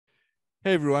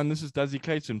Hey everyone, this is Duzzy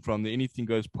Clayton from the Anything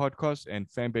Goes podcast and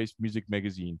Fanbase Music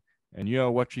Magazine, and you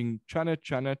are watching Channa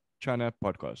Channa Channa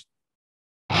podcast.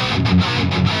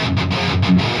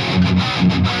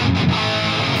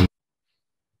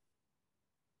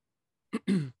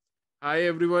 Hi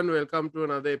everyone, welcome to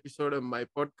another episode of my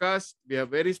podcast. We have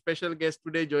a very special guest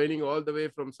today joining all the way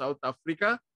from South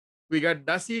Africa. We got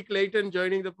Duzzy Clayton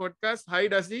joining the podcast. Hi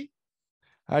Duzzy.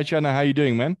 Hi Channa, how you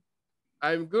doing, man?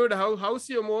 I'm good. How's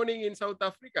your morning in South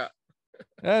Africa?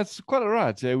 It's quite all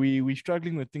right. We're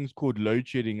struggling with things called load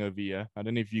shedding over here. I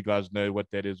don't know if you guys know what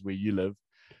that is where you live,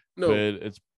 but No.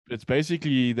 it's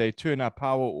basically they turn our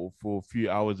power off for a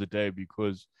few hours a day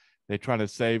because they're trying to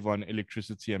save on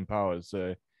electricity and power.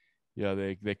 So yeah,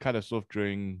 they cut us off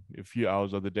during a few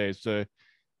hours of the day. So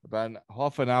about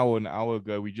half an hour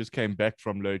ago, we just came back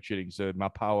from load shedding. So my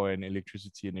power and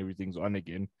electricity and everything's on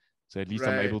again. So at least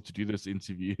I'm Right. able to do this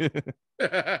interview.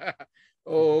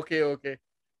 Oh, okay.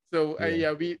 So Yeah.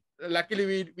 yeah, we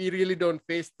luckily we really don't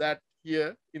face that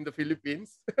here in the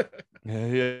Philippines.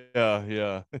 Yeah.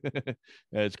 Yeah,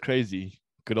 it's crazy.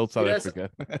 Good old South Yes,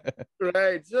 Africa.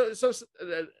 right.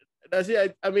 Duzzy,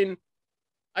 I mean,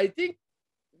 I think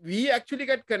we actually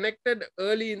got connected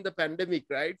early in the pandemic,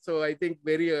 right? So I think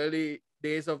very early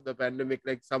days of the pandemic,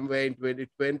 like somewhere in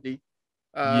 2020.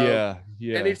 Uh, Yeah,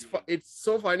 and yeah, it's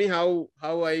so funny how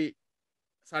I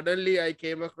suddenly I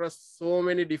came across so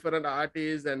many different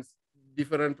artists and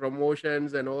different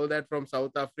promotions and all that from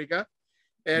South Africa.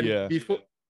 And yeah.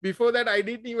 before that, I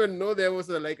didn't even know there was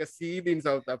like a scene in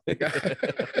South Africa.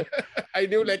 I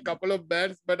knew like a couple of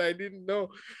bands, but I didn't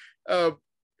know. Uh,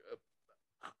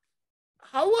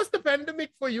 how was the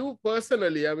pandemic for you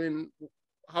personally? I mean,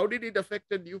 how did it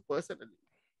affected you personally?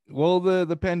 Well,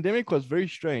 the pandemic was very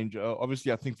strange.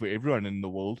 Obviously, I think for everyone in the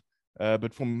world,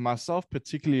 but for myself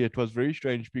particularly, it was very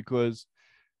strange because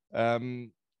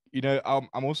um,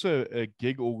 I'm also a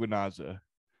gig organizer.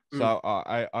 So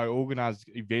Mm, I organize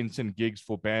events and gigs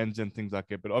for bands and things like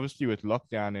that. But obviously, with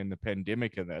lockdown and the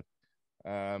pandemic and that,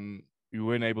 we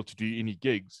weren't able to do any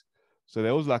gigs. So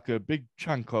there was like a big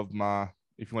chunk of my,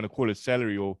 if you want to call it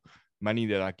salary or money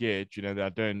that I get,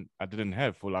 that I didn't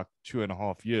have for like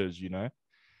 2.5 years. mm.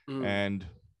 And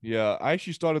yeah, I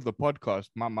actually started the podcast,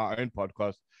 my own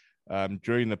podcast,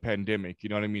 during the pandemic. You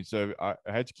know what I mean? So I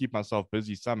had to keep myself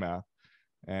busy somehow,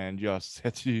 and just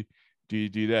had to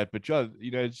do that. But yeah,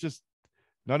 it's just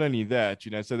not only that,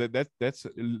 so that's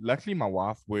luckily my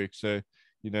wife works, so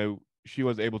she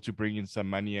was able to bring in some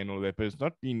money and all that. But it's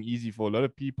not been easy for a lot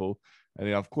of people, and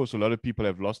then of course a lot of people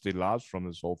have lost their lives from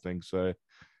this whole thing. So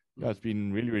yeah, it's Mm.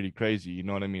 been really, really crazy. You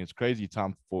know what I mean? It's crazy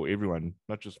time for everyone,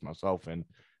 not just myself and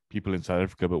people in South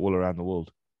Africa, but all around the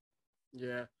world.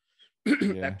 Yeah.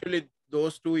 Yeah. Actually,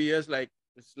 those 2 years, like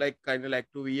it's like kind of like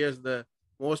 2 years. The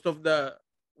most of the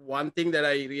one thing that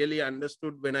I really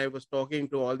understood when I was talking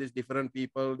to all these different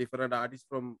people, different artists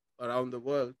from around the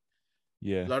world, a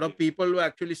Yeah. lot of people were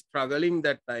actually struggling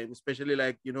that time, especially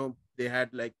like, they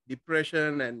had like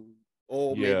depression and,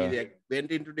 or maybe Yeah. they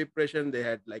went into depression, they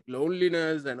had like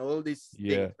loneliness and all these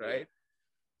things, Yeah. right?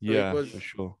 So it Yeah, was, for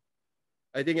sure.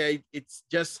 I think it's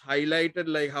just highlighted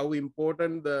like how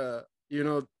important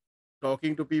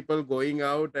talking to people, going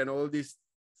out, and all these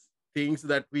things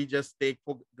that we just take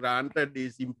for granted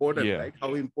is important, Yeah. right?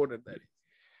 How important that is.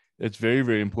 It's very,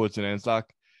 very important. And it's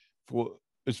like for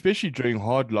especially during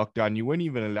hard lockdown, you weren't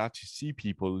even allowed to see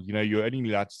people. You're only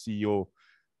allowed to see your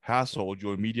household,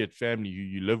 your immediate family who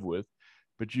you live with,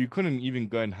 but you couldn't even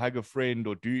go and hug a friend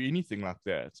or do anything like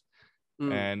that.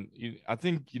 Mm, And I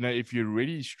think, if you're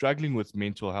really struggling with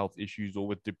mental health issues or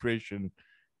with depression,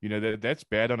 that's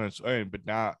bad on its own. But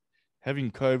now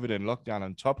having COVID and lockdown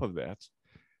on top of that,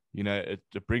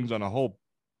 it brings on a whole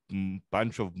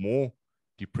bunch of more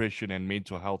depression and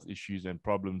mental health issues and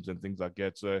problems and things like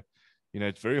that. So,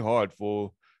 it's very hard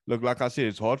look, like I said,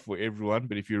 it's hard for everyone.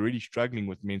 But if you're really struggling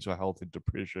with mental health and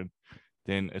depression,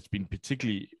 then it's been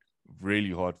particularly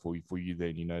really hard for you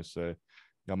then, So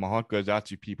yeah, my heart goes out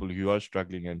to people who are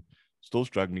struggling and still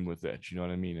struggling with that. You know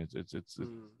what I mean? It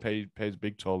mm. pays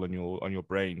big toll on your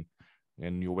brain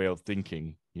and your way of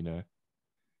thinking. Yeah.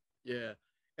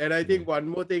 And I Yeah. think one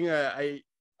more thing,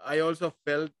 I also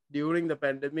felt during the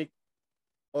pandemic,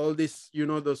 all this,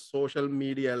 the social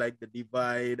media, like the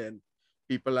divide, and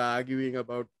people are arguing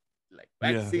about like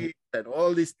Yeah. vaccines and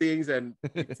all these things, and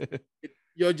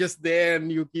you're just there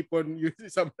and you keep on using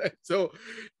sometimes. So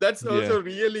that's Yeah. also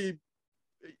really,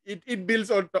 it builds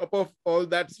on top of all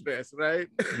that stress, right?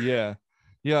 Yeah.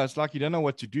 Yeah. It's like you don't know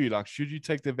what to do. Like, should you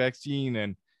take the vaccine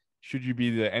and should you be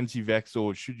the anti-vax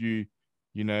or should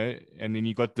and then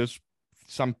you got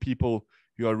some people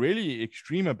who are really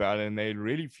extreme about it and they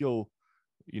really feel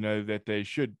that they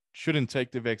shouldn't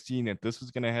take the vaccine, that this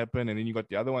is going to happen. And then you got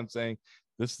the other one saying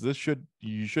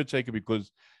you should take it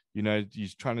because,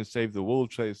 he's trying to save the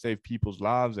world, try to save people's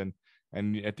lives. And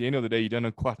at the end of the day, you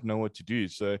don't quite know what to do.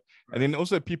 So, and then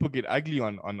also people get ugly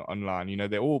on online.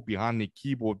 They're all behind the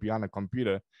keyboard, behind a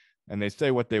computer, and they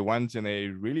say what they want, and they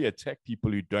really attack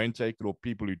people who don't take it or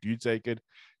people who do take it.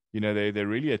 They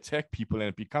really attack people, and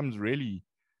it becomes really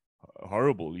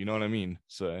horrible. You know what I mean?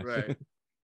 So, Right.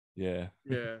 yeah.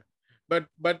 But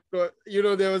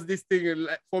there was this thing,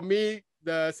 like, for me,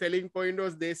 the selling point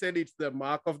was, they said it's the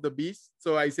mark of the beast.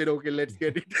 So I said, okay, let's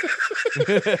get it.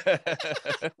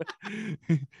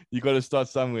 You got to start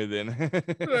somewhere then.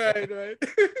 Right.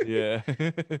 Yeah.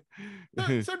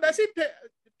 So does it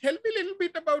tell me a little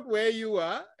bit about where you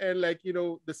are, and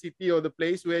the city or the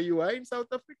place where you are in South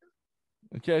Africa?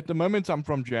 Okay, at the moment I'm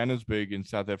from Johannesburg in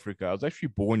South Africa. I was actually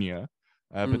born here,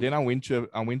 but then I went to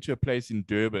a place in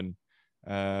Durban.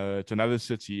 It's another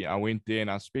city. I went there and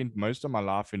I spent most of my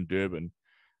life in Durban.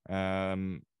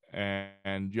 And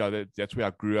yeah, that's where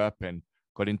I grew up and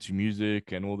got into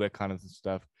music and all that kind of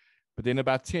stuff. But then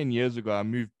about 10 years ago, I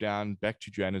moved down back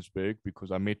to Johannesburg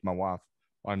because I met my wife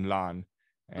online.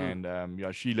 And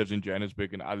yeah, she lives in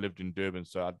Johannesburg and I lived in Durban.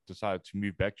 So I decided to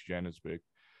move back to Johannesburg.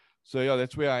 So yeah,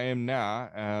 that's where I am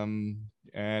now.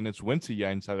 And it's winter here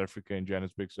in South Africa in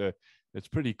Johannesburg. So it's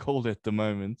pretty cold at the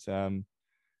moment.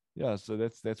 Yeah, so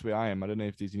that's where I am. I don't know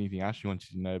if there's anything else you wanted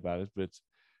to know about it, but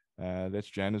that's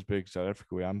Johannesburg, South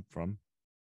Africa, where I'm from.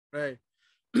 Right.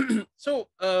 So,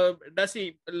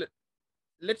 Duzzy,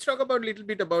 let's talk about a little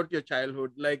bit about your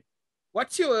childhood. Like,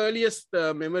 what's your earliest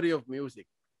memory of music?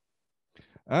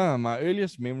 My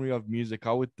earliest memory of music,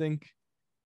 I would think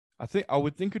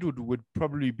it would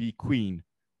probably be Queen.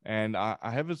 And I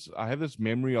have this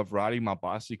memory of riding my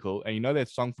bicycle, and that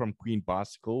song from Queen,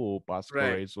 Bicycle or Bicycle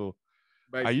Right. Race, or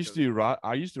Bicycle.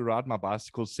 I used to ride my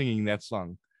bicycle singing that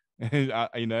song. And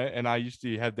and I used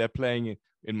to have that playing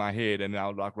in my head, and I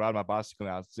would like ride my bicycle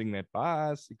and I would sing that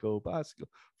bicycle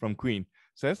from Queen.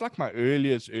 So that's like my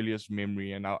earliest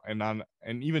memory. And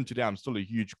even today I'm still a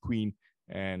huge Queen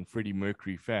and Freddie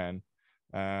Mercury fan.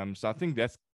 So I think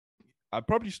I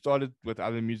probably started with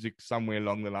other music somewhere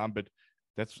along the line, but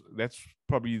that's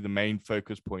probably the main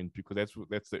focus point, because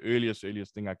that's the earliest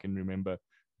thing I can remember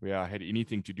where I had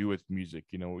anything to do with music,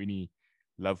 any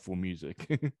love for music.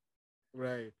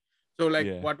 Right. So, like,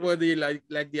 Yeah. what were the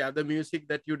the other music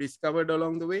that you discovered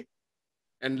along the way,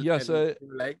 and Yeah. and So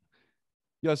like?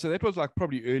 yeah, so that was like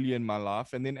probably early in my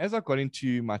life, and then as I got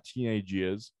into my teenage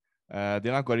years,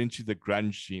 then I got into the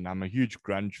grunge scene. I'm a huge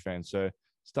grunge fan, so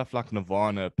stuff like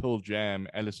Nirvana, Pearl Jam,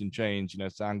 Alice in Chains,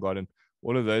 Soundgarden,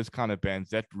 all of those kind of bands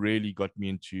that really got me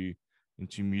into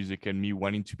music and me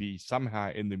wanting to be somehow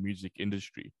in the music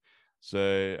industry.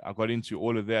 So I got into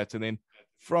all of that, and then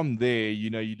from there,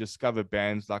 you discover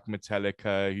bands like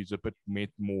Metallica, who's a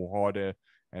bit more harder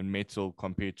and metal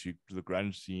compared to the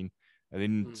grunge scene. And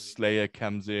then Slayer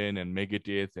comes in, and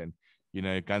Megadeth, and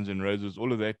Guns N' Roses,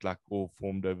 all of that like all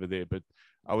formed over there. But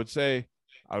I would say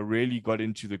I really got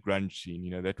into the grunge scene.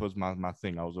 That was my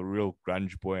thing. I was a real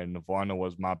grunge boy, and Nirvana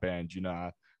was my band.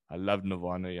 I loved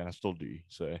Nirvana, and I still do.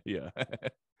 So yeah.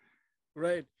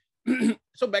 Right.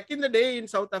 So back in the day in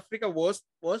South Africa, was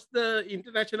the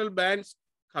international bands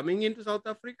coming into South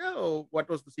Africa, or what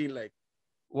was the scene like?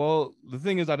 Well, the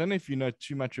thing is, I don't know if you know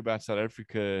too much about South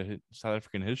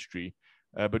African history,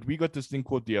 but we got this thing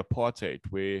called the apartheid,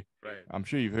 where Right. I'm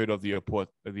sure you've heard of the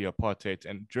apartheid.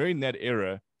 And during that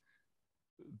era,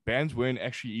 bands weren't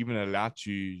actually even allowed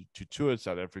to tour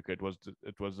South Africa. It was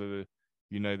a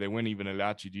they weren't even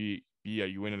allowed to be here.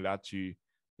 You weren't allowed to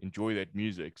enjoy that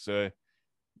music. So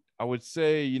I would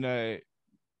say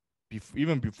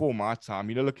even before my time,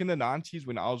 look, in the 90s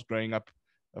when I was growing up,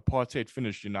 apartheid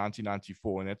finished in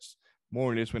 1994, and that's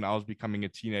more or less when I was becoming a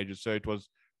teenager. So it was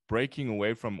breaking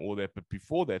away from all that. But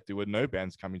before that, there were no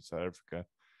bands coming to South Africa.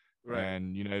 Right.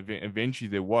 And eventually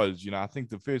there was. I think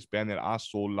the first band that I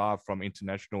saw live from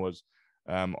international was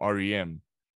REM.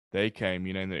 They came,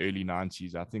 in the early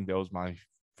 90s. I think that was my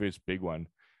first big one.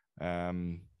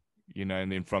 And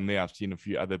then from there I've seen a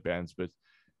few other bands, but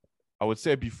I would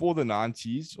say before the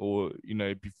 90s, or in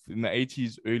the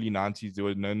 80s, early 90s, there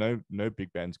were no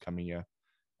big bands coming here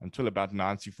until about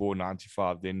 94,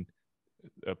 95. Then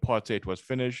apartheid was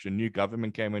finished, a new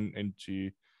government came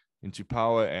into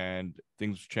power, and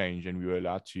things changed, and we were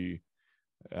allowed to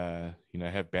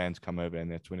have bands come over,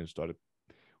 and that's when it started.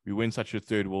 We weren't such a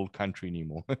third world country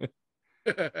anymore.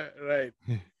 Right.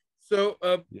 So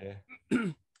yeah.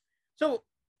 so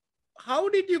how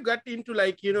did you get into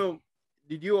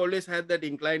did you always have that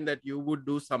incline that you would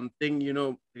do something,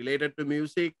 related to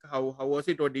music? How was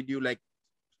it? Or did you like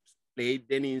play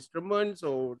any instruments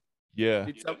or Yeah.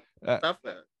 did some Uh, stuff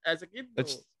as a kid? Or?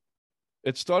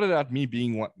 it started out me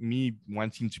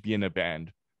wanting to be in a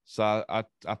band. So I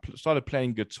started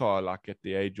playing guitar like at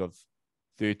the age of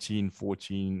 13,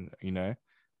 14,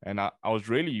 and I was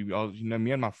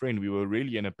me and my friend, we were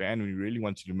really in a band. We really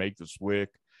wanted to make this work.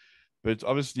 But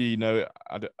obviously,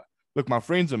 look, my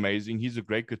friend's amazing. He's a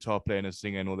great guitar player and a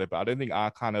singer and all that. But I don't think I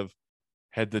kind of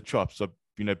had the chops of,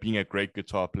 being a great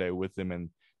guitar player with him and,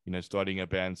 starting a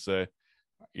band. So,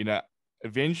 you know,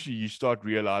 eventually you start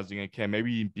realizing, okay,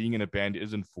 maybe being in a band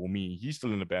isn't for me. He's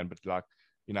still in a band, but like,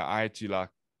 I had to like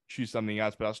choose something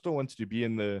else, but I still wanted to be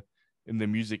in the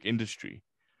music industry.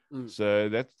 So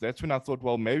that's when I thought,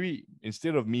 well, maybe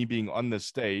instead of me being on the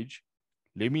stage,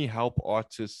 let me help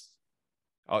artists.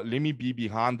 Let me be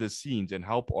behind the scenes and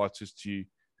help artists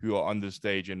who are on the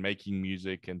stage and making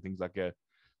music and things like that.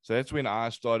 So that's when I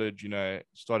started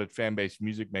Fanbase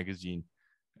Music Magazine,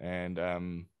 and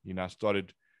I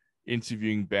started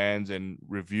interviewing bands and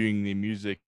reviewing their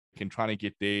music and trying to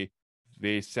get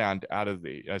their sound out of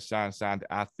there, sound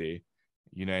out there,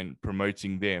 and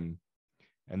promoting them.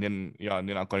 And then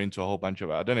I got into a whole bunch of,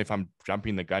 I don't know if I'm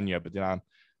jumping the gun here, but then I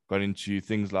got into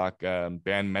things like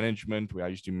band management, where I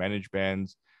used to manage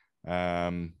bands. I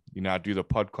do the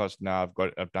podcast now.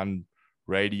 I've done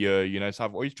radio, so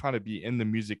I've always tried to be in the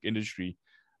music industry.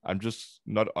 I'm just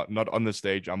not on the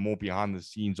stage. I'm more behind the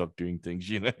scenes of doing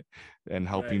things, and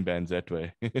helping bands that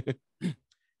way.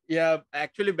 Yeah,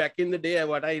 actually, back in the day,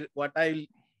 what I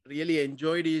really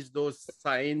enjoyed is those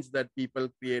signs that people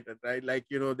created, right? Like,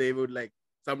 they would like,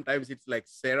 sometimes it's like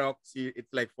Xerox,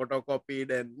 it's like photocopied,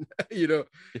 and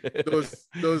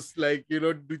those like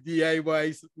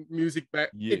DIY music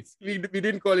Yeah. it's we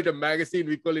didn't call it a magazine,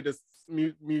 we call it a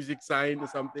music sign or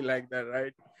something like that,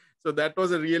 right? So that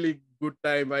was a really good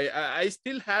time. I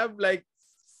still have like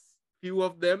few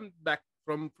of them back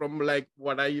from like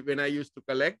when I used to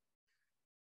collect.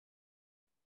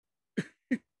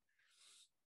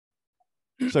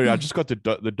 Sorry, I just got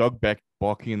the dog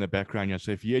barking in the background here.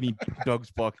 So if you hear any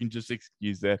dogs barking, just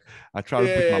excuse that. I try to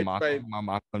put Yeah, it's fine. my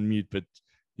mic on mute, but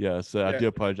yeah, so I Yeah. do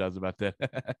apologize about that.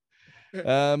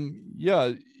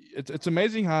 Yeah, it's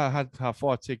amazing how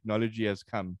far technology has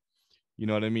come. You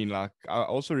know what I mean? Like I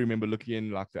also remember looking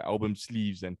in like the album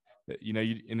sleeves, and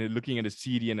looking at a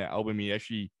CD and an album, you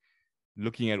actually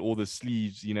looking at all the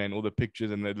sleeves, and all the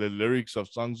pictures and the lyrics of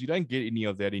songs. You don't get any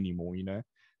of that anymore.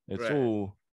 It's Right.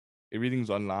 all everything's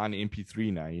online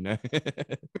MP3 now.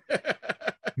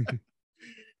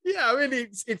 Yeah, I mean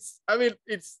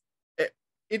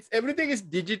it's everything is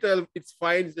digital. It's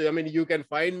fine. I mean, you can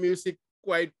find music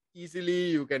quite easily,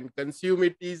 you can consume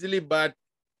it easily, but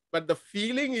the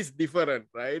feeling is different,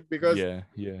 right? Because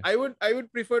Yeah. I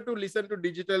would prefer to listen to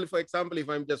digital. For example, if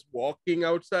I'm just walking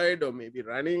outside or maybe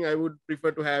running, I would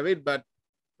prefer to have it. But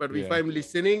if Yeah. I'm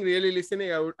really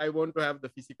listening, I want to have the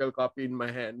physical copy in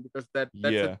my hand, because that's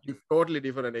a Yeah. totally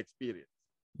different experience.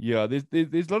 Yeah,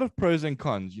 there's a lot of pros and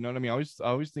cons. You know what I mean? I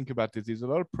always think about this. There's a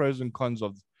lot of pros and cons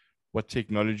of what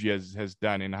technology has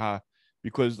done, and how,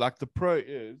 because like the pro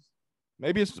is,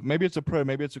 maybe it's a pro,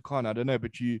 maybe it's a con, I don't know,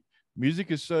 but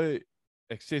music is so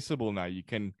accessible now. You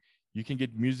can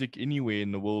get music anywhere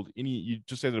in the world. You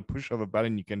just at a push of a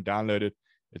button, you can download it.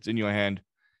 It's in your hand,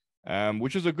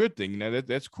 which is a good thing.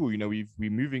 That's cool.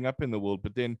 We're moving up in the world,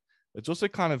 but then it's also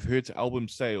kind of hurts album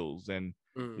sales, and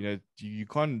you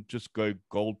can't just go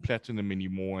gold platinum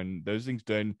anymore, and those things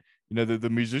don't. The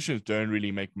musicians don't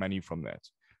really make money from that,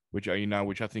 which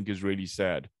I think is really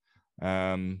sad.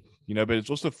 But it's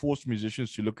also forced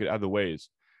musicians to look at other ways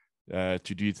to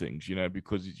do things,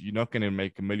 because you're not going to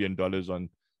make $1 million on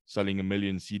selling 1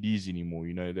 million CDs anymore.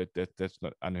 That's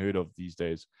not unheard of these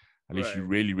days, unless you're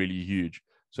Right. really, really huge.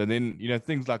 So then,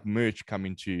 things like merch come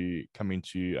into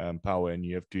power, and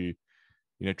you have to,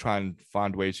 try and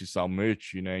find ways to sell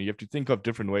merch. You have to think of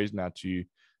different ways now to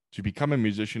become a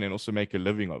musician and also make a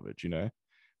living of it.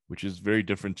 Which is very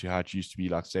different to how it used to be,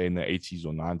 like say in the 80s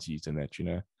or 90s and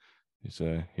that.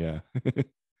 So yeah.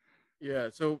 Yeah,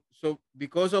 so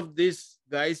because of this,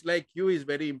 guys like you is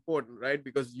very important, right?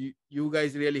 Because you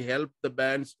guys really help the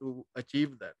bands to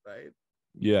achieve that, right?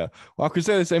 Yeah. Well, I could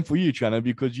say the same for you, Channa,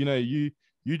 because you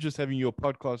just having your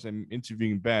podcast and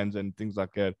interviewing bands and things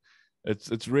like that.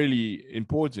 It's really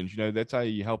important. That's how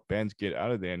you help bands get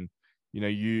out of there. And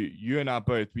you and I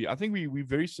both, I think we're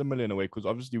very similar in a way, because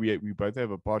obviously we both have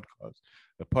a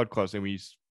podcast, and we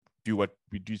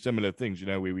do similar things,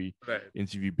 where we Right.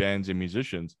 interview bands and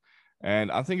musicians.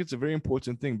 And I think it's a very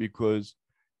important thing, because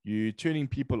you're turning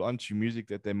people onto music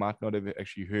that they might not have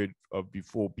actually heard of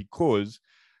before. Because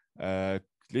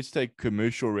let's take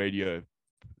commercial radio.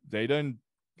 They don't,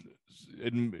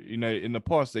 in the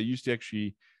past, they used to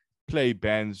actually play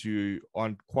bands who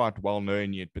aren't quite well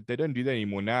known yet, but they don't do that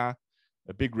anymore. Now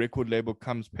a big record label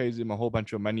comes, pays them a whole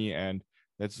bunch of money, and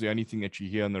that's the only thing that you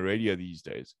hear on the radio these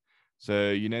days.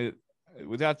 So,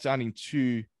 without sounding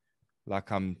too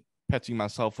like I'm patting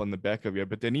myself on the back of you,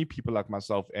 but they need people like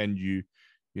myself and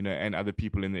and other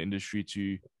people in the industry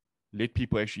to let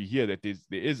people actually hear that there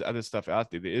is other stuff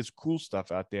out there. There is cool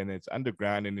stuff out there, and it's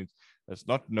underground, and it's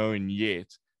not known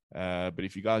yet. But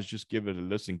if you guys just give it a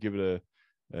listen, give it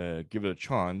a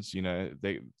chance,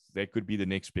 they could be the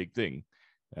next big thing.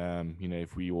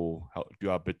 If we all do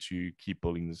our bit to keep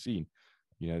building the scene,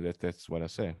 that's what I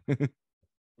say.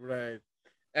 Right.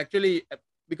 Actually,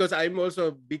 because I'm also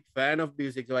a big fan of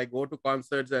music, so I go to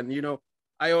concerts, and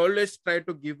I always try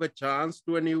to give a chance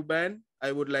to a new band.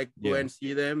 I would like go and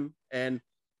see them, and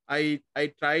I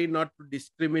try not to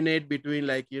discriminate between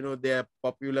their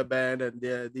popular band and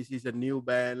this is a new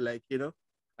band.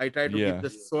 I try to give the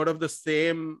sort of the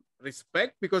same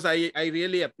respect, because I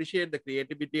really appreciate the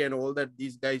creativity and all that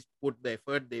these guys put, the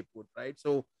effort they put, right?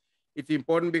 So it's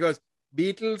important, because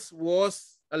Beatles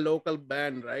was a local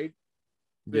band, right?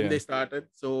 When they started.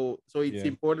 So it's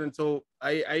important. So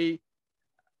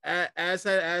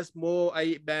as more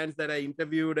bands that I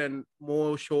interviewed and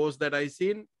more shows that I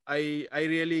seen, I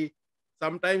really,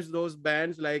 sometimes those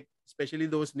bands, like especially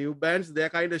those new bands, they're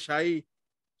kind of shy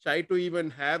to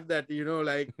even have that,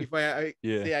 if I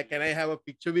say, can I have a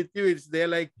picture with you, it's they're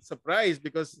like surprised,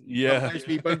 because sometimes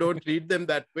people don't treat them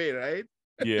that way, right?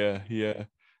 Yeah,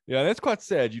 that's quite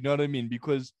sad, you know what I mean?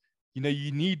 Because you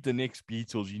need the next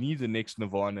Beatles, you need the next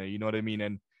Nirvana, you know what I mean?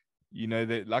 And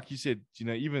that, like you said,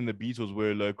 even the Beatles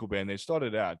were a local band. They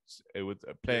started out with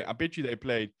a play. I bet you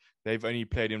they've only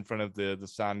played in front of the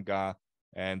sound guy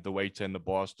and the waiter and the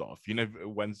bar staff,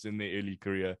 once in their early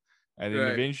career. And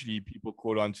then eventually people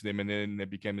caught on to them, and then they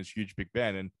became this huge big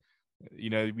band. And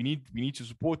we need to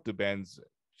support the bands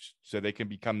so they can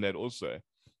become that also.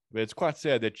 But it's quite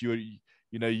sad that you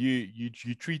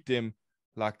treat them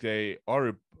like they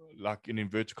are, like in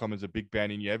inverted commas, a big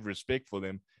band, and you have respect for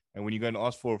them. And when you go and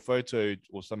ask for a photo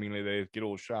or something, like they get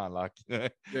all shy.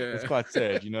 It's quite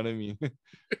sad, you know what I mean?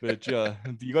 But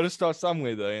you got to start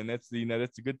somewhere though, and that's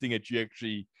that's a good thing that you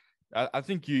actually. I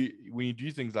think when you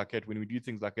do things like that,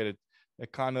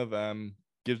 it kind of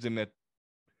gives them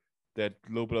that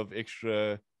little bit of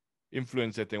extra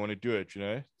influence that they want to do it,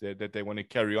 that they want to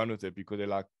carry on with it, because they're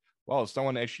like, wow,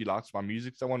 someone actually likes my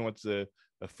music. Someone wants a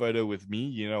photo with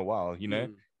me, wow,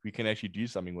 we can actually do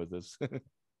something with this.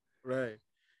 Right.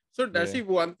 So Duzzy,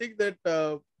 one thing that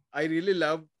I really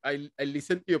love, I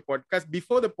listened to your podcast.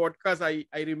 Before the podcast,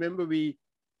 I remember we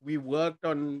worked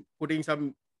on putting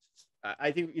some,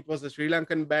 I think it was a Sri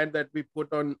Lankan band that we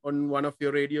put on one of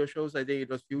your radio shows. I think it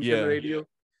was Fusion Radio.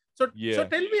 So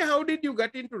tell me, how did you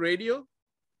get into radio?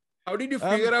 How did you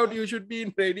figure out you should be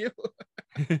in radio?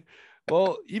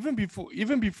 Well, even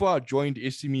before I joined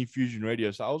SME Fusion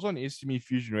Radio, so I was on SME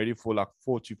Fusion Radio for like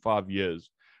 4 to 5 years.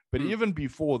 But even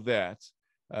before that,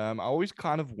 I always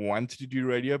kind of wanted to do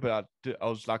radio, but I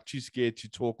was like too scared to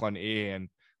talk on air and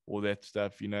all that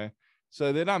stuff,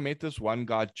 So then I met this one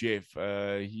guy, Jeff.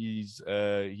 He's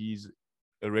a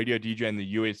radio DJ in the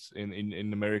US,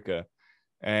 in America,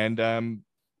 and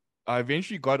I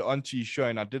eventually got onto his show,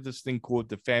 and I did this thing called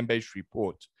the Fanbase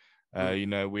Report.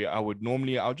 Where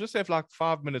I'll just have like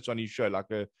 5 minutes on his show,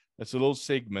 it's a little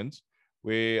segment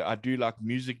where I do like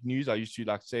music news. I used to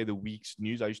like say the week's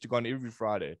news. I used to go on every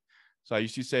Friday. So I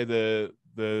used to say the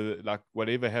like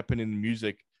whatever happened in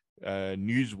music,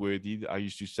 newsworthy. I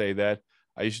used to say that.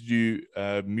 I used to do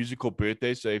musical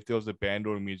birthdays. So if there was a band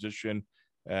or a musician,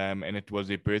 and it was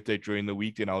their birthday during the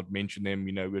week, then I would mention them.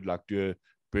 We'd like do a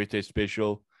birthday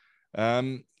special.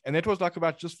 And that was like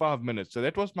about just 5 minutes. So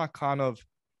that was my kind of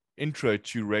intro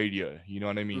to radio. You know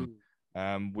what I mean?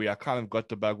 Where I kind of got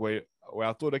the bug where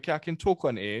I thought, okay, I can talk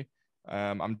on air.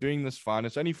 I'm doing this fine.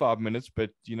 It's only 5 minutes,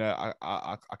 but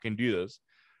I can do this.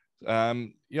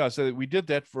 So we did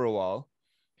that for a while,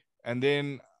 and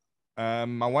then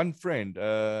my one friend,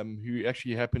 who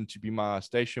actually happened to be my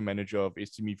station manager of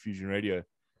SME Fusion Radio,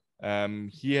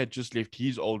 he had just left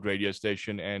his old radio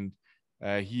station, and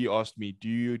he asked me, "Do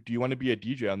you want to be a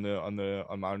DJ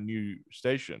on my new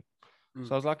station?"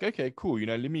 So I was like, "Okay, cool.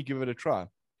 Let me give it a try."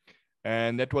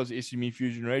 And that was SME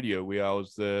Fusion Radio, where I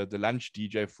was the lunch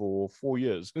DJ for 4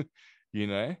 years.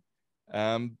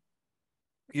 And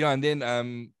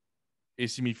then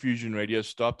SME Fusion Radio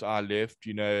stopped. I left.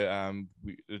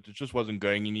 It just wasn't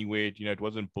going anywhere. It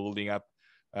wasn't building up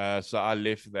So I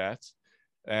left that.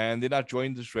 And then I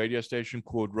joined this radio station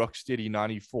called Rocksteady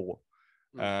 94,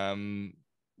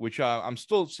 which I'm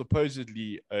still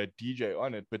supposedly a DJ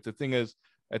on it. But the thing is,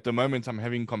 at the moment, I'm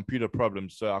having computer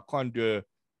problems. So I can't do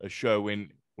a show when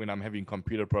I'm having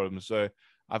computer problems. So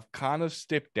I've kind of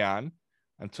stepped down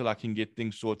until I can get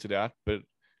things sorted out. But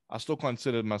I still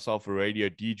consider myself a radio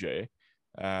DJ.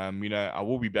 I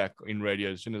will be back in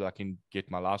radio as soon as I can get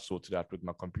my life sorted out with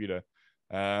my computer.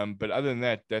 But other than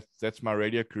that, that's my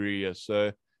radio career.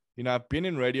 So, I've been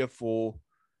in radio for,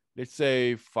 let's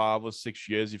say, 5 or 6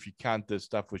 years, if you count the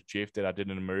stuff with Jeff that I did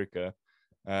in America.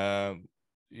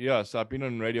 So I've been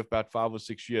on radio for about 5 or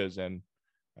 6 years. And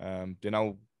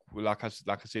then like I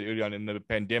said earlier on in the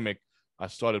pandemic, I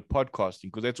started podcasting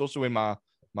because that's also when my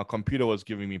computer was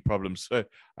giving me problems. So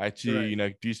I had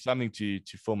to, do something to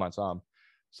fill my time.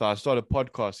 So I started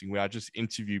podcasting where I just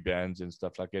interview bands and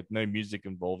stuff like that. No music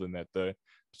involved in that though.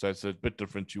 So it's a bit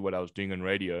different to what I was doing on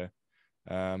radio.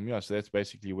 So that's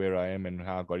basically where I am and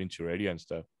how I got into radio and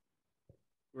stuff.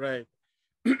 Right.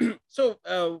 So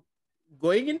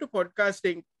going into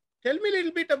podcasting, tell me a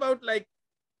little bit about like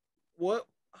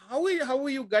how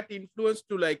you got influenced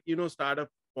to like, start a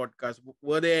podcast.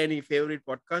 Were there any favorite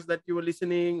podcasts that you were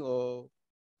listening, or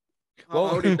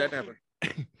how did that happen?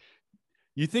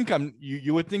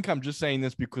 You would think I'm just saying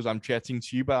this because I'm chatting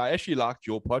to you, but I actually liked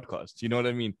your podcast. You know what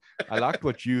I mean? I liked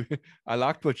what you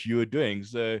were doing.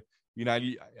 So,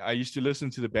 I used to listen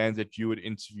to the bands that you would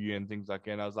interview and things like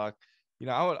that. And I was like,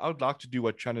 I would like to do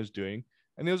what Channa's doing.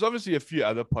 And there was obviously a few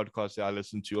other podcasts that I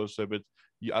listened to also, but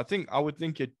I would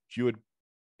think that you would,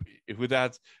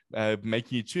 without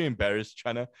making you too embarrassed,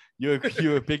 Channa, you're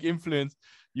a big influence.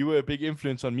 You were a big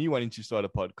influence on me wanting to start a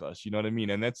podcast. You know what I mean?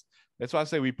 And that's why I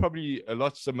say we're probably a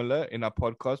lot similar in our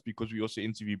podcast, because we also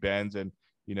interview bands and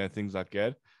things like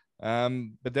that.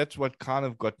 But that's what kind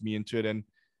of got me into it. And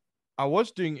I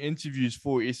was doing interviews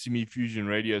for SME Fusion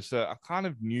Radio, so I kind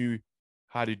of knew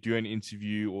how to do an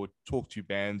interview or talk to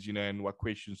bands, and what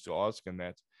questions to ask and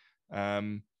that.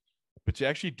 But to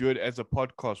actually do it as a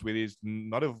podcast where there's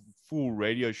not a full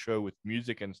radio show with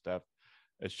music and stuff,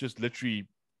 it's just literally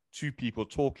two people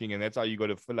talking, and that's how you got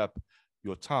to fill up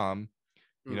your time.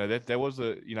 That was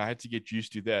I had to get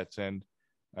used to that, and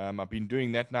I've been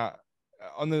doing that now.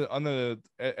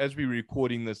 As we're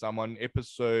recording this, I'm on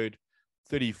episode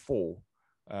 34.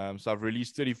 So I've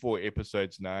released 34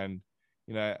 episodes now, and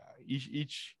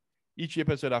each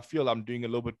episode I feel I'm doing a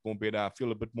little bit more better. I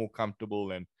feel a bit more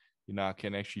comfortable, and I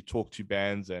can actually talk to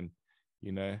bands, and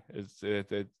so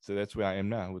that's where I am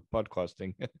now with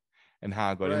podcasting and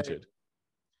how I got into it.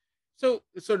 So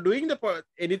doing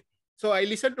so I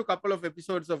listened to a couple of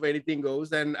episodes of Anything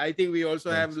Goes, and I think we also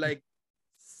have like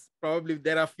probably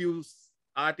there are few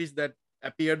artists that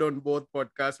appeared on both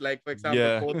podcasts. Like for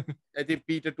example, I think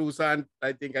Peter Toussaint.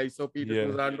 I think I saw Peter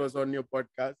Toussaint was on your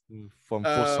podcast from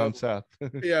Force Sun South.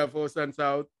 Force Sun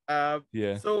South.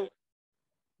 So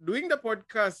doing the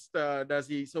podcast,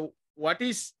 Duzzy. So what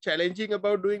is challenging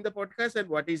about doing the podcast, and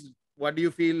what do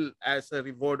you feel as a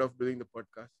reward of doing the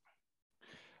podcast?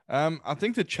 I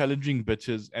think the challenging bit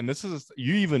is, and this is,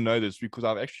 you even know this because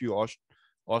I've actually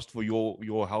asked for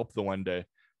your help the one day.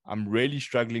 I'm really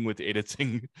struggling with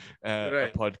editing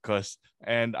a podcast,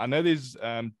 and I know there's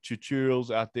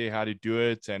tutorials out there how to do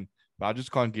it, but I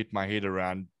just can't get my head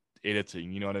around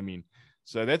editing. You know what I mean?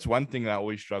 So that's one thing I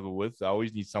always struggle with. I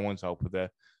always need someone's help with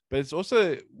that. But it's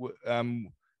also,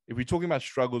 if we're talking about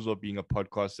struggles of being a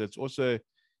podcaster, it's also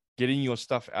getting your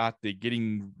stuff out there,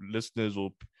 getting listeners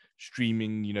or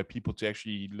streaming, people to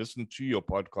actually listen to your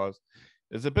podcast.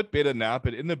 It's a bit better now,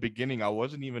 but in the beginning, I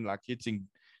wasn't even like hitting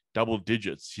double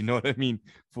digits. You know what I mean?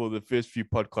 For the first few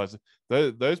podcasts,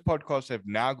 those podcasts have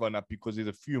now gone up because there's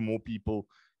a few more people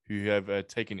who have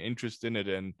taken interest in it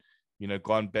and,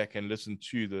 gone back and listened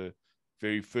to the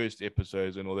very first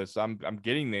episodes and all that. So I'm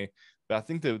getting there, but I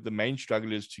think the main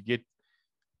struggle is to get,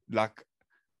 like,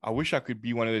 I wish I could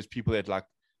be one of those people that like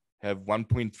have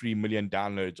 1.3 million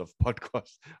downloads of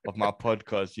podcasts of my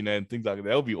podcast, and things like that.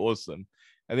 That'll be awesome.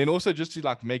 And then also just to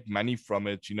like make money from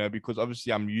it, because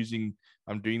obviously I'm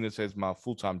doing this as my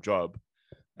full-time job.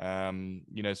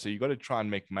 So you got to try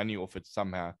and make money off it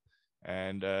somehow.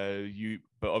 And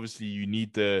but obviously you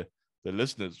need the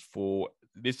listeners for,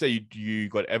 let's say you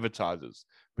got advertisers,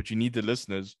 but you need the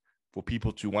listeners for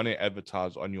people to want to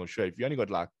advertise on your show. If you only got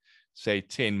like, say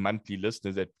 10 monthly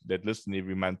listeners that listen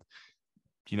every month,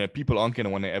 people aren't going to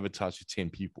want to advertise to 10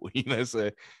 people,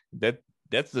 so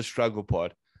that's the struggle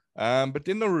part. But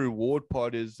then the reward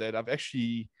part is that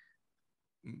the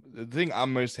thing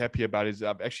I'm most happy about is that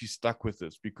I've actually stuck with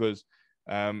this, because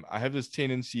I have this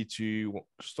tendency to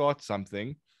start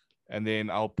something and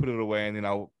then I'll put it away, and then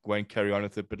I'll go and carry on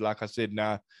with it. But like I said,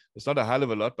 now it's not a hell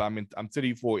of a lot, but I'm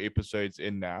 34 episodes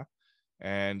in now,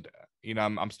 and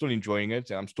I'm still enjoying it,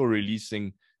 and I'm still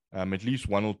releasing at least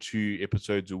 1 or 2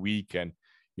 episodes a week, and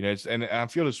and I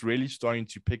feel it's really starting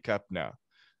to pick up now,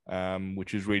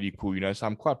 which is really cool. So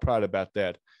I'm quite proud about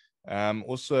that.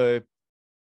 Also,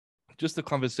 just the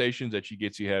conversations that you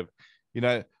get to have.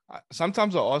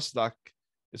 Sometimes I ask, like,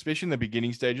 especially in the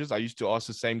beginning stages, I used to ask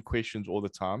the same questions all the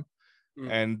time.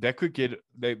 And that could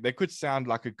they could sound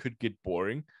like it could get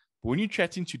boring. But when you're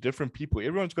chatting to different people,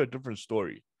 everyone's got a different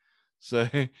story. So,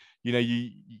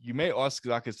 you may ask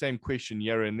like the same question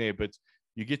here and there, but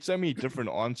you get so many different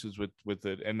answers with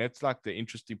it. And that's like the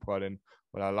interesting part and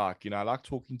what I like. I like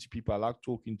talking to people. I like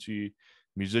talking to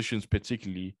musicians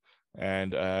particularly.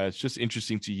 And it's just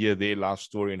interesting to hear their life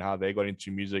story and how they got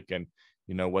into music and,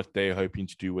 what they're hoping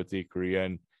to do with their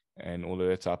career and all of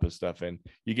that type of stuff. And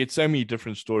you get so many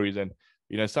different stories, and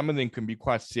some of them can be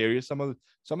quite serious. Some of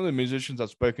the musicians I've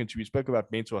spoken to, we spoke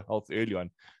about mental health early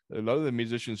on. A lot of the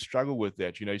musicians struggle with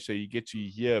that, so you get to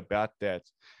hear about that,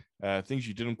 things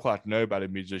you didn't quite know about a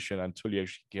musician until you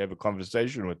actually have a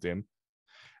conversation with them.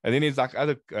 And then there's like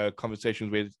other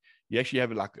conversations where you actually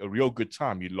have like a real good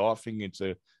time. You're laughing. It's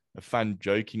a fun,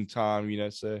 joking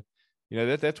time, so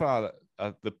that's why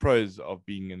the pros of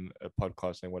being in a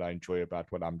podcast and what I enjoy about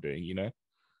what I'm doing.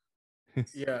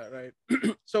 Yeah, right.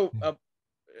 So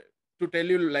to tell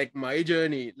you like my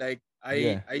journey, like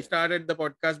Yeah. I started the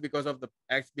podcast because of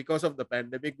the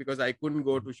pandemic, because I couldn't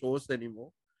go to shows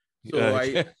anymore. So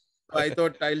Okay. I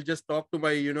thought I'll just talk to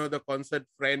my the concert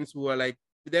friends who are like,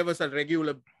 there was a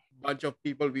regular bunch of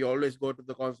people, we always go to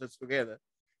the concerts together.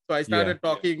 So I Yeah. started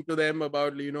talking to them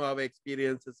about our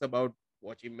experiences about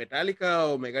watching Metallica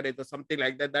or Megadeth or something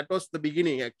like that. That was the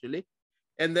beginning actually.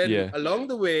 And then Yeah. along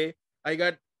the way, I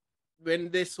got,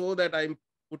 when they saw that I'm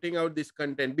putting out this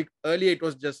content, earlier it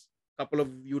was just a couple of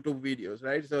YouTube videos,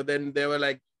 right? So then there were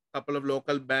like a couple of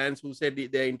local bands who said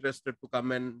they're interested to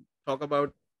come and talk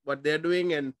about what they're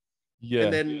doing, and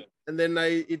Yeah. then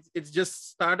it's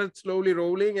just started slowly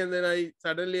rolling, and then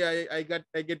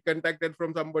I get contacted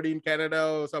from somebody in Canada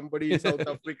or somebody in South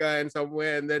Africa and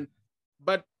somewhere, and then,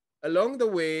 but along the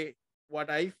way,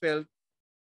 what I felt,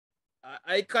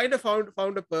 I kind of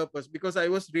found a purpose, because I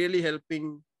was really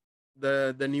helping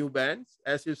the new bands,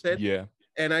 as you said. Yeah.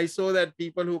 And I saw that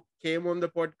people who came on the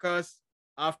podcast,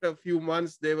 after a few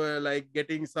months, they were like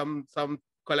getting some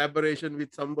collaboration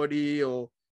with somebody,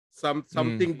 or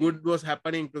something good was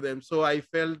happening to them. So I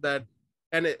felt that,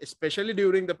 and especially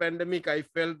during the pandemic, I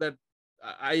felt that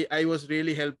I was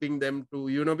really helping them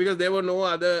to, because there were no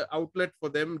other outlet for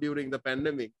them during the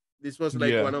pandemic. This was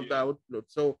like Yeah. one of the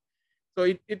outlets. So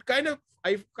it kind of,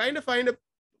 I kind of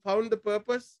found the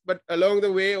purpose, but along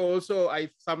the way also,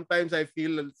 I sometimes I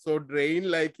feel so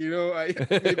drained, like I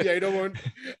maybe I don't want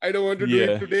to do it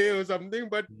Yeah. today or something,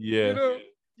 but Yeah.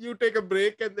 you take a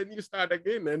break and then you start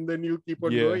again, and then you keep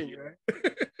on Yeah. going, right?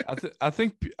 I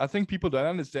think people don't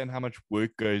understand how much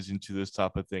work goes into this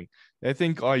type of thing. They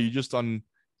think, oh, you're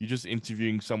just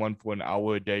interviewing someone for an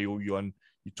hour a day, or you're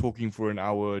talking for an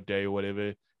hour a day or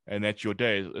whatever, and that's your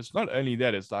day. It's not only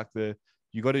that, it's like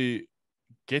you got to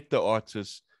get the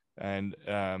artist, and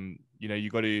you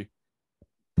got to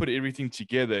put everything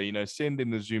together, send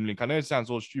in the Zoom link. I know it sounds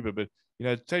all stupid, but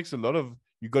it takes a lot of,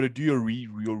 you got to do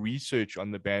your research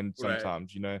on the band Right.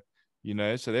 sometimes,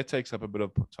 so that takes up a bit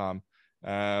of time.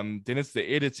 Then it's the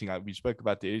editing. We spoke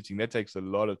about the editing. That takes a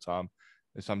lot of time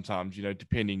sometimes,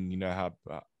 depending, how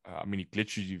many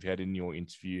glitches you've had in your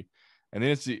interview. And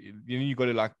then you got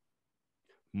to like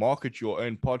market your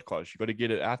own podcast. You got to get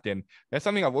it out there. And that's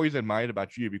something I've always admired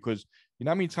about you, because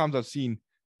how many times I've seen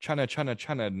Channa Channa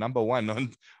Channa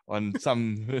 #1 on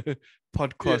some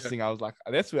podcast Yeah. thing. I was like,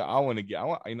 that's where I want to get.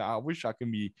 I wish I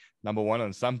can be #1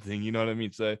 on something. You know what I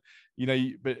mean? So,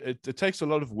 but it takes a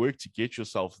lot of work to get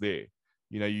yourself there.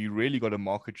 You really got to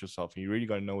market yourself, and you really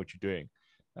got to know what you're doing.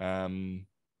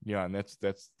 Yeah, and that's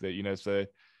the so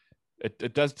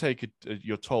it does take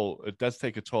your toll. It does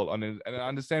take a toll on it. And I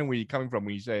understand where you're coming from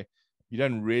when you say you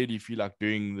don't really feel like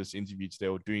doing this interview today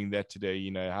or doing that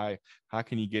today. How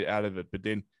can you get out of it? But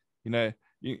then,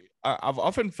 I've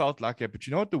often felt like that. But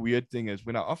you know what the weird thing is?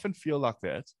 When I often feel like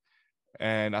that,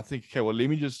 and I think, okay, well, let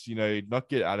me just, not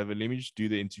get out of it. Let me just do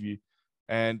the interview.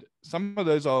 And some of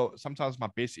those are sometimes my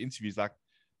best interviews. Like,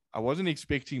 I wasn't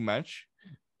expecting much,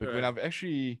 but when Right. I've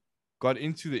actually got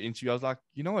into the interview, I was like,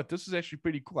 you know what, this is actually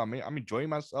pretty cool. I mean, I'm enjoying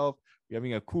myself. We're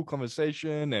having a cool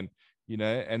conversation, and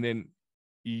and then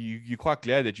you're quite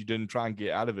glad that you didn't try and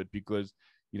get out of it, because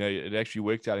it actually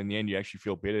worked out in the end. You actually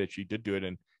feel better that you did do it,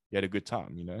 and you had a good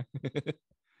time.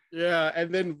 Yeah,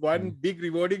 and then one big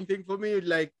rewarding thing for me,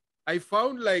 like I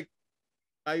found like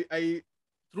I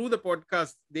through the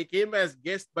podcast they came as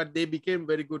guests, but they became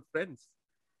very good friends.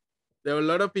 There were a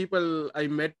lot of people I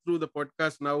met through the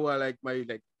podcast now are like my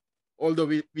like, although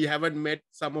we haven't met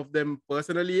some of them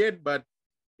personally yet, but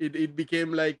it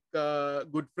became like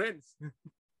good friends.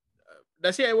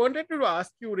 Dasi, I wanted to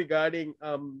ask you regarding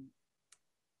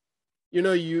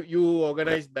you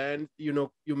organize bands, you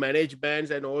manage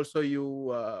bands, and also you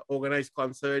organize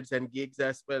concerts and gigs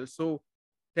as well. So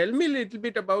tell me a little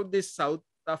bit about this South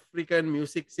African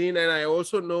music scene. And I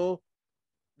also know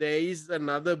there is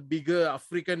another bigger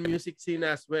African music scene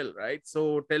as well, right?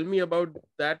 So tell me about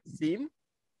that scene.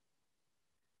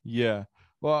 Yeah.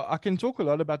 Well, I can talk a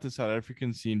lot about the South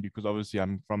African scene because obviously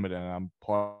I'm from it and I'm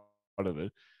part of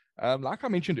it. Like I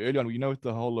mentioned earlier on, with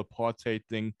the whole apartheid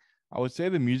thing, I would say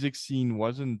the music scene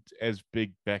wasn't as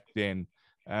big back then.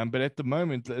 But at the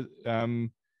moment,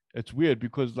 it's weird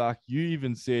because like you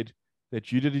even said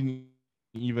that you didn't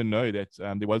even know that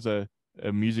there was a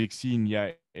music scene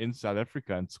yeah in South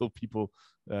Africa until people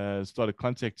started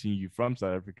contacting you from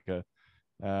South Africa,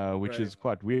 which Right. is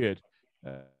quite weird.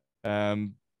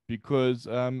 Um, because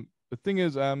the thing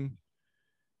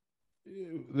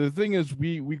is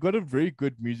we got a very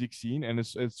good music scene and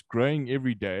it's growing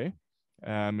every day.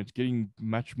 It's getting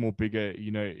much more bigger,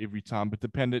 every time. But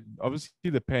obviously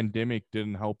the pandemic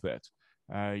didn't help that,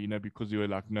 because there were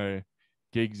like no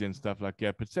gigs and stuff like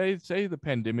that. But say the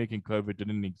pandemic and COVID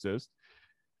didn't exist.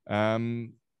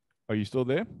 Um, are you still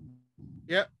there?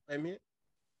 Yeah, I'm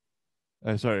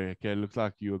here. Sorry. Okay, looks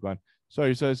like you were gone.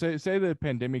 Sorry. So say the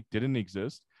pandemic didn't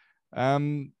exist.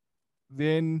 Um,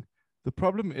 then the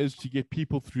problem is to get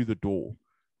people through the door,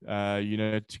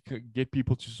 to get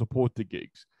people to support the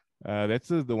gigs. That's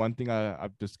the one thing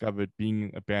I've discovered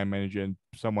being a band manager and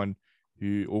someone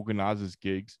who organizes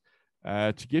gigs.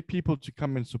 To get people to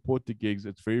come and support the gigs,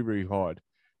 it's very, very hard,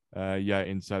 yeah,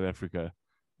 in South Africa.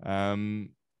 Um,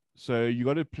 so you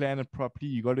got to plan it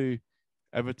properly. You got to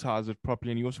advertise it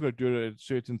properly, and you also got to do it at a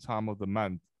certain time of the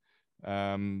month,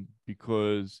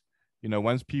 because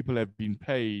once people have been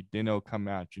paid, then they'll come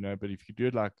out. But if you do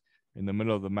it like in the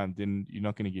middle of the month, then you're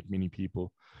not going to get many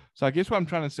people. So I guess what I'm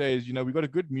trying to say is, we got a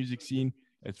good music scene.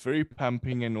 It's very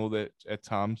pumping and all that at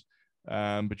times,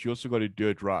 but you also got to do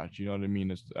it right. You know what I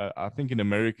mean? I think in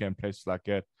America and places like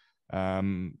that,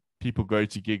 people go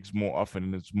to gigs more often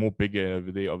and it's more bigger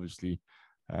over there, obviously.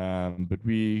 But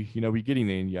we're getting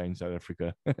there in South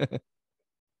Africa.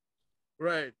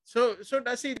 Right. So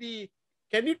Dasi,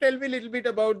 can you tell me a little bit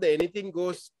about the Anything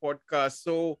Goes podcast?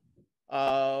 So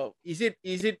is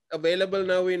it available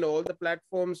now in all the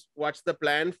platforms? What's the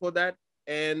plan for that?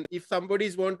 And if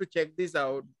somebody's want to check this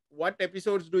out, what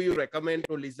episodes do you recommend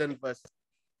to listen first?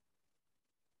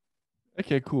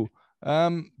 Okay, cool.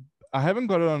 Um, I haven't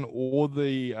got it on all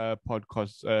the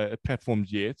podcast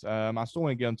platforms yet. I still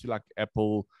want to get onto like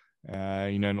Apple,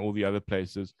 and all the other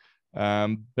places.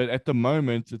 But at the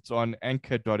moment, it's on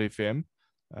Anchor.fm.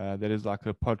 That is like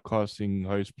a podcasting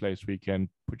host place where you can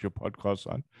put your podcast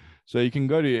on. So you can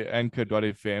go to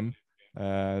Anchor.fm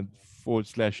uh,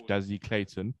 / Duzzy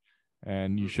Clayton,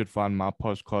 and you should find my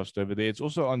podcast over there. It's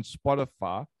also on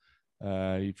Spotify.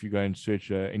 If you go and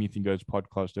search Anything Goes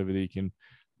podcast over there, you can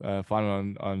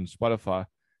find it on Spotify,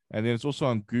 and then it's also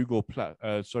on Google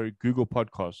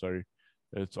Podcast. Sorry,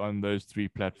 it's on those three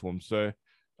platforms. So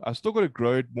I still got to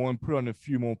grow it more and put on a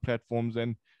few more platforms.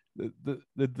 And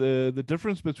the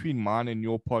difference between mine and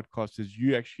your podcast is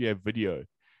you actually have video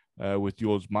with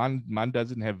yours. Mine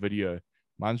doesn't have video.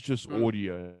 Mine's just Mm.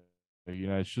 audio.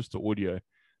 It's just the audio.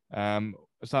 Um,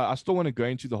 so I still want to go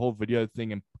into the whole video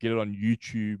thing and get it on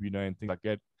YouTube, and things like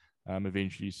that,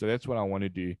 eventually. So that's what I want to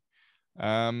do.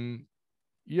 Um,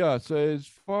 yeah. So as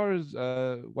far as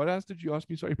what else did you ask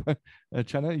me? Sorry,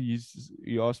 Channa,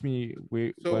 you asked me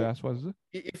what So else was it?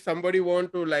 if somebody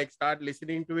want to like start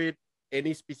listening to it,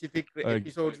 any specific Uh,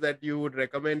 episodes that you would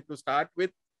recommend to start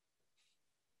with?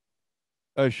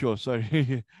 oh, sure.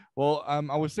 Sorry. Well,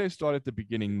 I would say start at the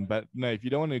beginning, but no, if you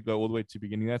don't want to go all the way to the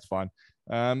beginning, that's fine.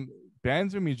 Um,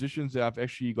 Bands and musicians that I've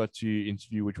actually got to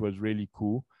interview, which was really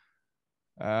cool.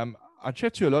 I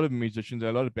chat to a lot of musicians,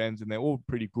 a lot of bands, and they're all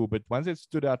pretty cool. But one that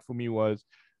stood out for me was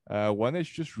one that's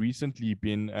just recently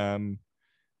been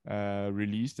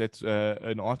released. That's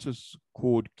an artist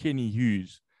called Kenny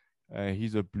Hughes.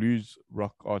 He's a blues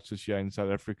rock artist here in South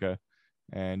Africa,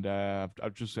 and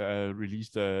I've just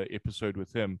released a episode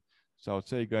with him. So I'd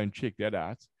say go and check that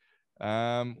out.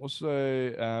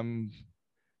 Also,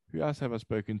 who else have I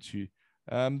spoken to?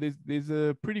 There's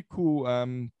a pretty cool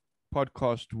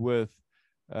podcast with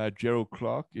Gerald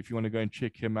Clark. If you want to go and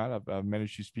check him out, I've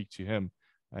managed to speak to him.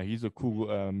 He's a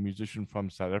cool musician from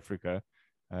South Africa.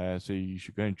 So you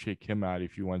should go and check him out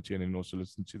if you want to, and then also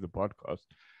listen to the podcast.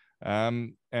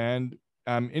 And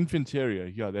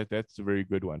Infanteria, yeah, that's a very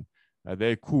good one.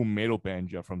 They're a cool metal band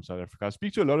here from South Africa. I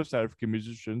speak to a lot of South African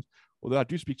musicians, although I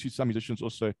do speak to some musicians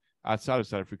also outside of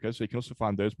South Africa, so you can also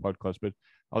find those podcasts. But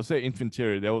I'll say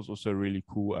Infanteria, that was also a really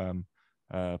cool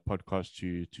podcast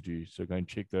to do. So go and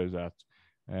check those out.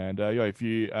 And yeah, if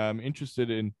you interested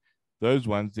in those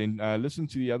ones, then listen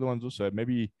to the other ones also.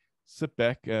 Maybe sit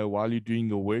back while you're doing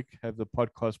your work, have the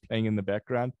podcast playing in the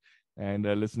background, and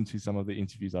listen to some of the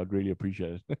interviews. I'd really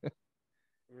appreciate it.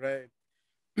 Right.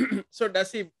 So,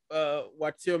 Dasi,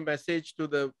 what's your message to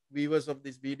the viewers of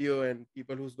this video and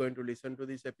people who's going to listen to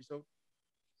this episode?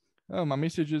 My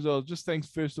message is just thanks,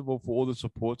 first of all, for all the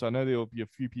support. I know there will be a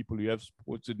few people who have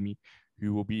supported me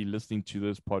who will be listening to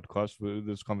this podcast, for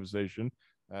this conversation.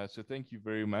 So thank you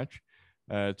very much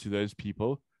to those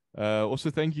people. Also,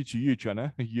 thank you to you,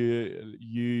 Channa.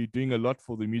 You're doing a lot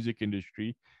for the music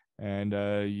industry. And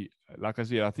like I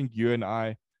said, I think you and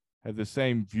I have the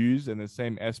same views and the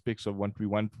same aspects of what we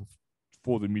want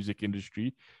for the music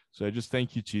industry. So just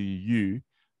thank you to you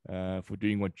for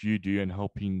doing what you do and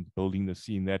helping building the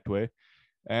scene that way.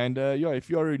 And yeah, if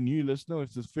you're a new listener,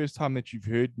 if it's the first time that you've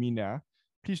heard me now,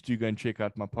 please do go and check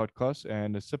out my podcast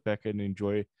and sit back and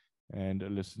enjoy and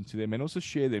listen to them, and also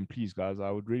share them, please, guys.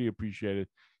 I would really appreciate it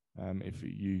if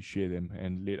you share them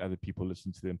and let other people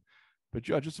listen to them. But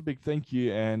yeah, just a big thank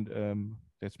you, and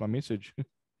that's my message.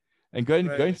 And go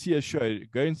and see a show.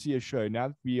 Go and see a show. Now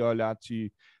that we are allowed to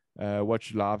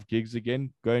watch live gigs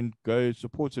again, go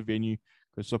support a venue,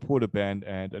 go support a band,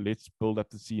 and let's build up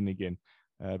the scene again.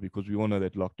 Because we all know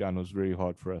that lockdown was very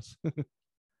hard for us.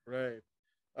 Right.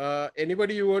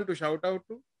 Anybody you want to shout out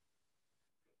to?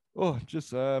 Oh,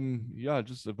 just yeah,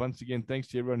 just once again, thanks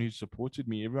to everyone who supported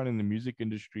me, everyone in the music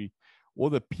industry, all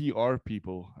the PR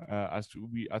people. I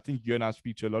think you and I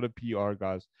speak to a lot of PR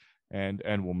guys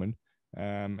and women,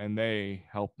 and they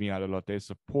help me out a lot. They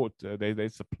support, they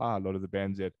supply a lot of the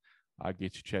bands that I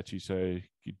get to chat to. So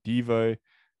Devo,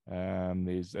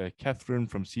 there's Catherine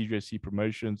from CJC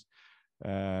Promotions.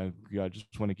 Yeah, I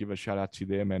just want to give a shout out to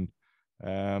them, and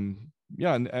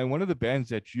yeah, and one of the bands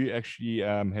that you actually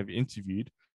have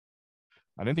interviewed.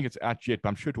 I don't think it's out yet, but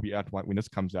I'm sure it will be out when this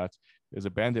comes out. There's a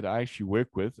band that I actually work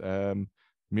with,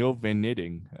 Mil Van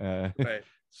Nedding. Right.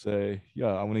 So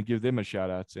yeah, I want to give them a shout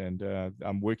out, and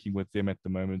I'm working with them at the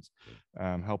moment,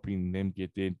 helping them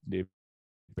get their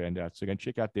band out. So go and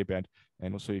check out their band,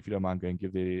 and also if you don't mind, go and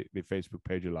give their Facebook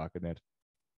page a like and that.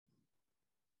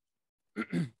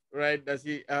 Right,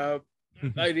 Dasi. I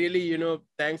really,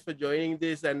 thanks for joining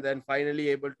this, and then finally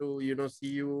able to, see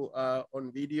you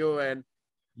on video, and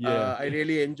Yeah, I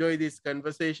really enjoy this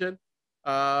conversation.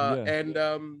 yeah. And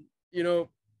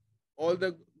all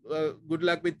the good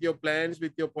luck with your plans,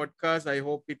 with your podcast. I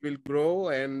hope it will grow,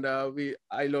 and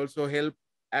I'll also help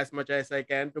as much as I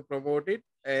can to promote it.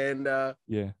 And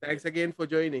Yeah. thanks again for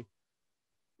joining.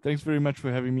 Thanks very much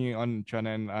for having me on, Channa,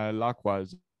 and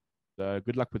likewise.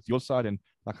 Good luck with your side, and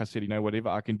like I said, whatever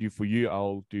I can do for you,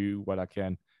 I'll do what I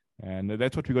can, and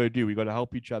that's what we got to do. We got to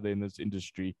help each other in this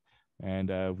industry,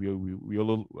 and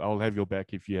I'll have your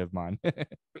back if you have mine.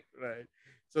 Right.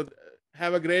 So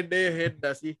have a great day ahead,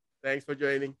 Dasi. Thanks for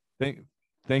joining.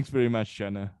 Thanks very much,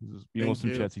 Channa. It's been Thank awesome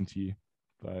you. chatting to you.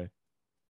 Bye.